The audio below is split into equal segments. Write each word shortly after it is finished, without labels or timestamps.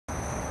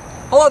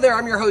Hello there,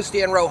 I'm your host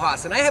Dan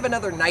Rojas, and I have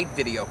another night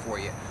video for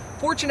you.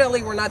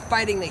 Fortunately, we're not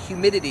fighting the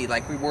humidity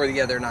like we were the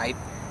other night.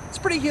 It's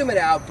pretty humid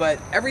out, but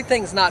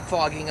everything's not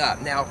fogging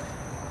up. Now,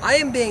 I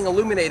am being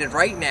illuminated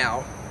right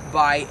now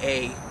by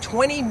a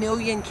 20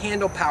 million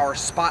candle power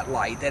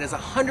spotlight that is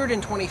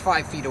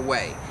 125 feet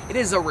away. It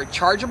is a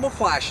rechargeable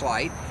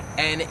flashlight,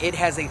 and it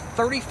has a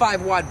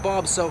 35 watt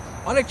bulb, so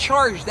on a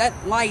charge,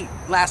 that light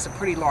lasts a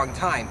pretty long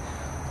time.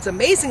 What's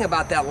amazing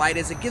about that light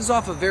is it gives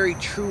off a very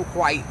true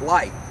white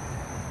light.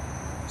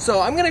 So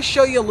I'm going to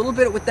show you a little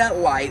bit with that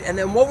light, and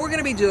then what we're going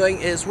to be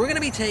doing is we're going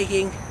to be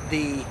taking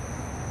the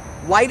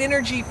light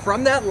energy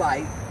from that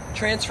light,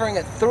 transferring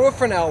it through a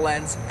Fresnel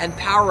lens, and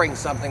powering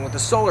something with a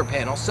solar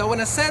panel. So in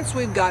a sense,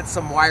 we've got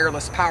some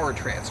wireless power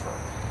transfer.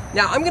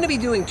 Now I'm going to be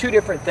doing two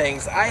different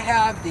things. I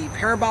have the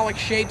parabolic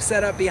shape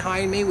set up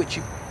behind me, which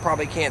you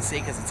probably can't see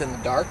because it's in the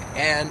dark,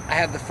 and I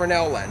have the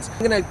Fresnel lens.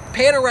 I'm going to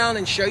pan around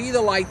and show you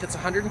the light that's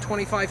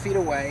 125 feet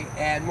away,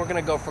 and we're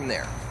going to go from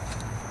there.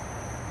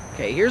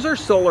 Okay, here's our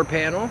solar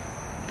panel.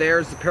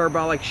 There's the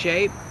parabolic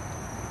shape.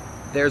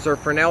 There's our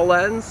Fresnel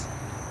lens.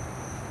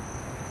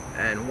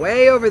 And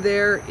way over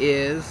there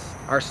is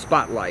our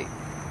spotlight.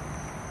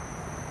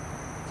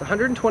 It's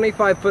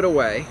 125 foot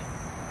away.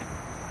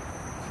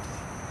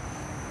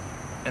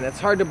 And it's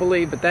hard to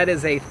believe, but that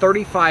is a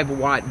 35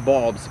 watt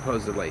bulb,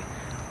 supposedly.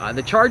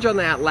 The charge on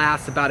that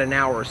lasts about an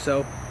hour,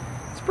 so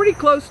it's pretty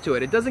close to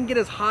it. It doesn't get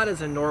as hot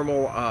as a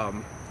normal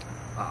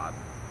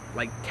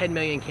like 10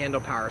 million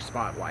candle power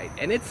spotlight,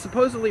 and it's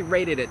supposedly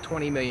rated at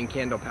 20 million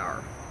candle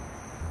power.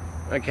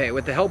 Okay,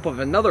 with the help of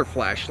another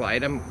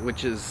flashlight,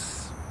 which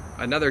is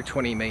another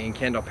 20 million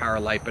candle power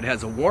light but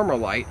has a warmer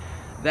light,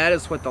 that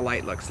is what the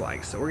light looks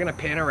like. So we're going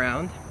to pan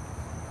around,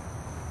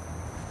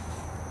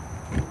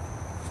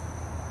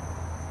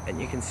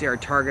 and you can see our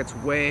targets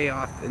way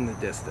off in the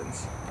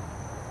distance.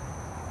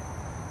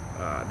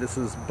 This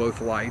is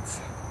both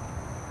lights.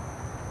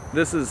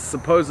 This is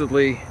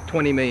supposedly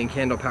 20 million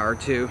candle power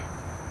too,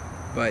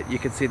 but you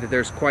can see that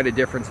there's quite a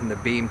difference in the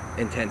beam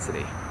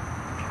intensity.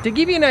 To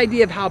give you an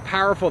idea of how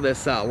powerful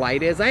this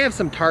light is, I have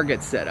some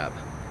targets set up.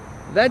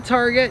 That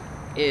target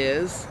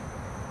is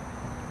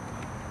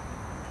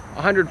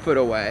 100 foot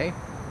away.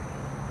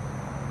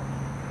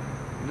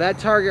 That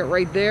target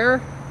right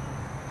there,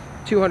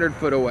 200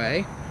 foot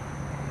away.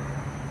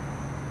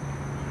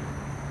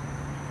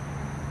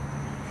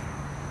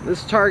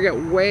 This target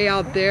way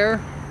out there,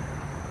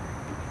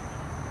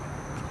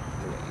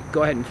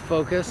 go ahead and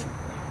focus.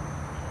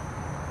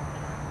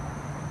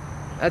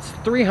 That's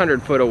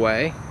 300 foot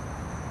away,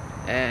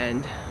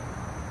 and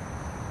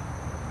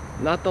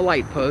not the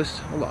light post,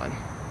 hold on.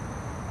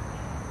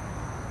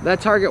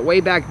 That target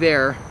way back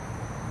there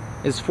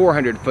is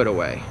 400 foot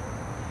away.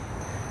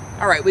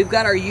 All right, we've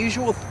got our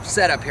usual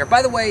setup here.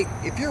 By the way,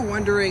 if you're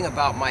wondering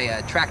about my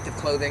attractive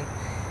clothing,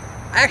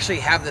 I actually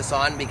have this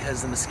on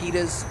because the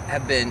mosquitoes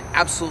have been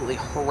absolutely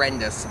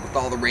horrendous with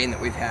all the rain that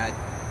we've had.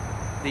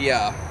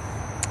 The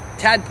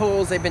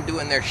tadpoles, they've been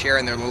doing their share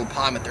in their little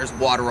pond, but there's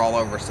water all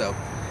over, so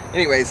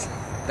anyways,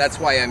 that's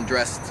why I'm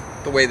dressed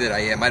the way that I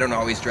am. I don't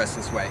always dress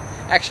this way.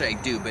 Actually,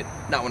 I do, but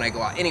not when I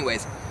go out.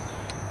 Anyways,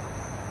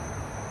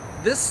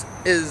 this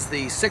is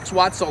the 6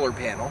 watt solar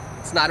panel.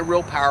 It's not a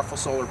real powerful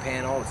solar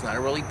panel. It's not a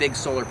really big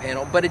solar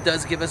panel, but it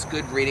does give us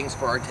good readings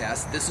for our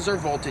test. This is our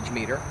voltage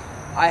meter.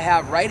 I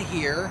have right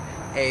here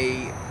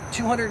a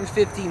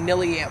 250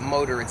 milliamp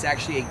motor. It's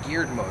actually a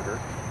geared motor.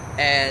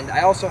 And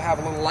I also have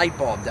a little light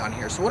bulb down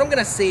here. So what I'm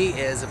going to see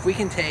is if we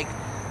can take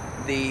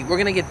we're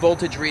going to get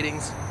voltage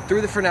readings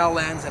through the Fresnel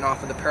lens and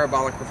off of the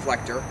parabolic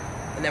reflector,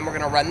 and then we're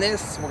going to run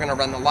this, we're going to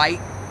run the light,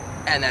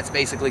 and that's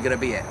basically going to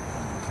be it.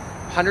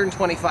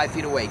 125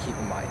 feet away, keep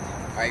in mind.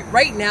 All right,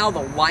 right now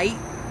the light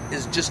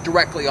is just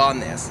directly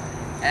on this,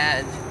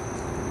 and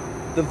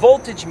the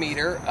voltage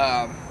meter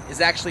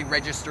is actually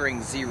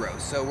registering 0,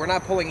 so we're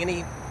not pulling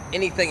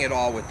anything at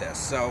all with this.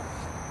 So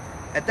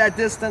at that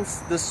distance,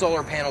 this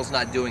solar panel's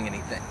not doing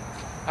anything.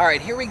 All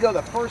right, here we go,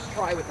 the first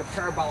try with the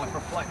parabolic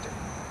reflector.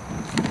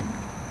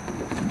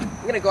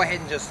 I'm going to go ahead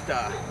and just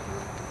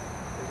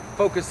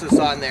focus this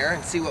on there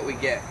and see what we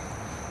get.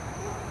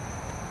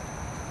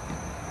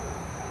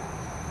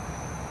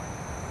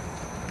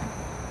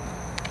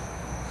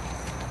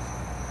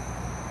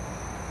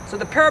 So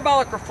the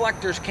parabolic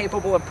reflector is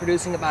capable of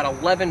producing about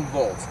 11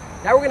 volts.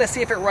 Now we're going to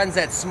see if it runs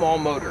that small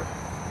motor.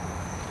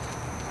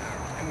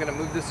 I'm going to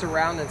move this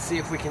around and see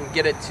if we can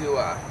get it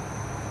to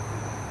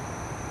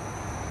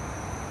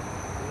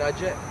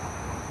nudge it.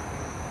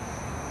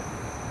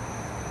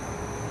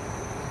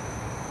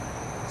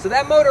 So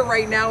that motor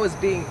right now is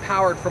being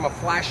powered from a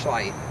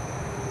flashlight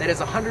that is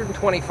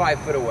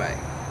 125 foot away.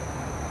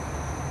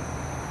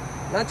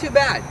 Not too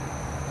bad.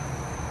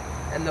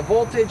 And the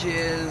voltage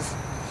is,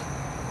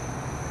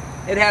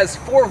 it has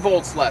 4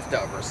 volts left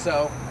over,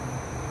 so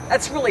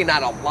that's really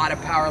not a lot of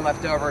power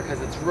left over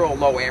because it's real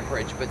low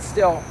amperage, but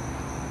still,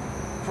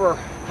 for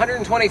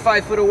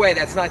 125 foot away,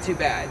 that's not too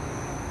bad.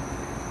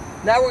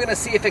 Now we're going to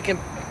see if it can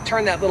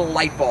turn that little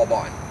light bulb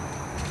on.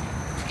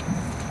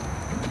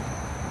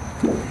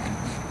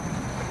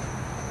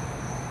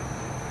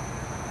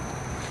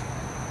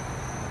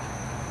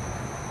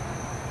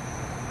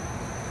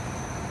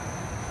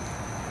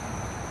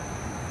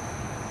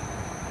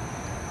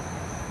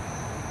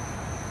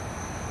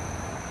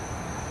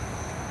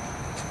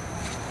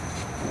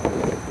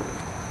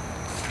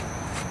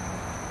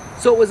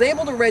 So it was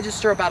able to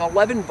register about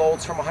 11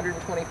 volts from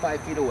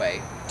 125 feet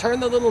away, turn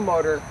the little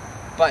motor,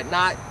 but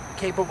not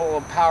capable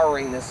of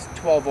powering this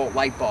 12 volt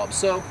light bulb.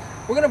 So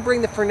we're going to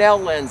bring the Fresnel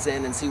lens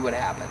in and see what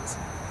happens.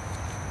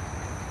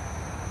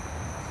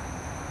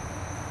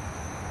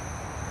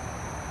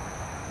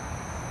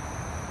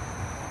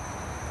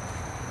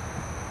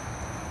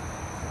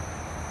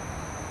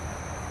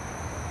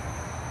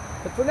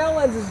 The Fresnel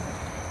lens is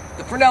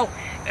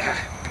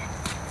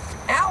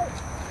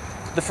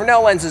The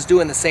Fresnel lens is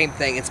doing the same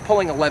thing. It's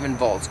pulling 11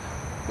 volts.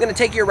 I'm going to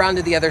take you around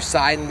to the other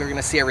side and we're going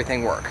to see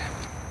everything work.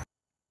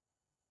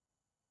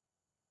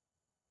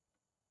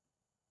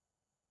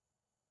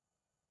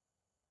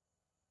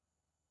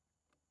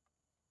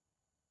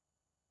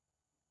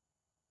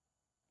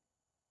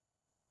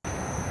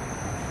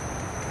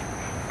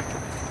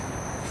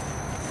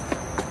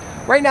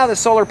 Right now the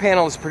solar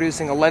panel is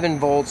producing 11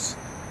 volts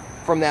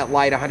from that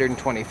light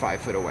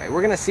 125 foot away.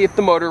 We're going to see if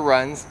the motor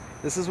runs.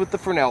 This is with the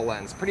Fresnel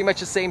lens. Pretty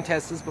much the same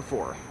test as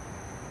before.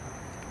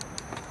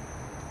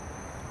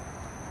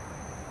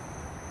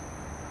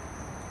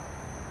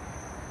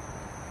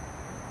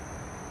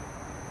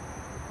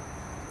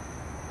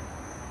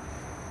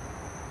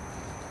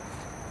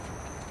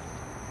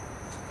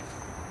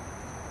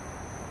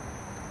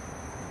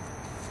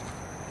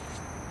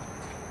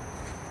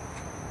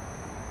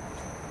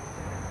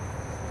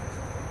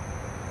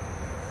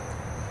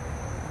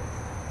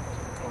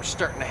 We're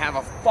starting to have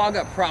a fog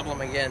up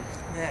problem again.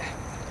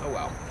 Oh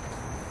well.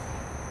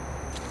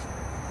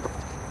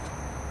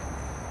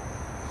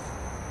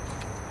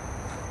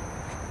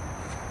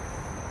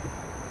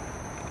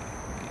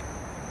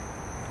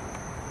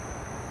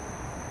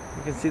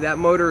 You can see that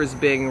motor is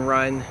being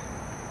run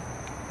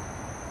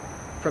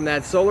from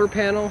that solar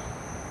panel.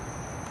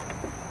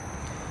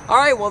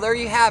 Alright, well there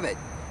you have it.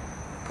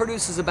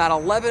 Produces about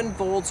 11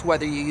 volts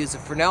whether you use a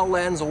Fresnel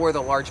lens or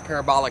the large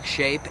parabolic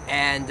shape,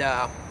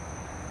 and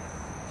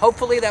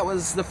hopefully that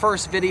was the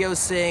first video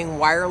seeing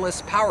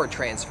wireless power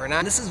transfer.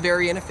 Now this is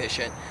very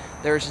inefficient.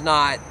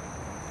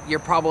 You're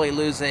probably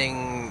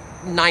losing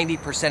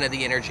 90% of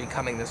the energy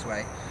coming this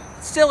way.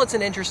 Still, it's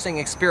an interesting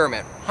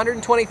experiment.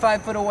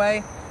 125 foot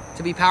away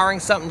to be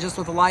powering something just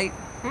with a light.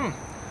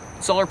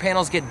 Solar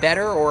panels get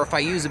better, or if I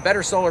use a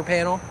better solar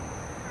panel,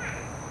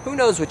 who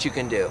knows what you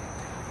can do.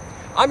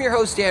 I'm your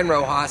host, Dan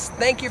Rojas.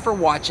 Thank you for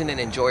watching and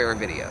enjoy our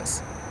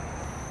videos.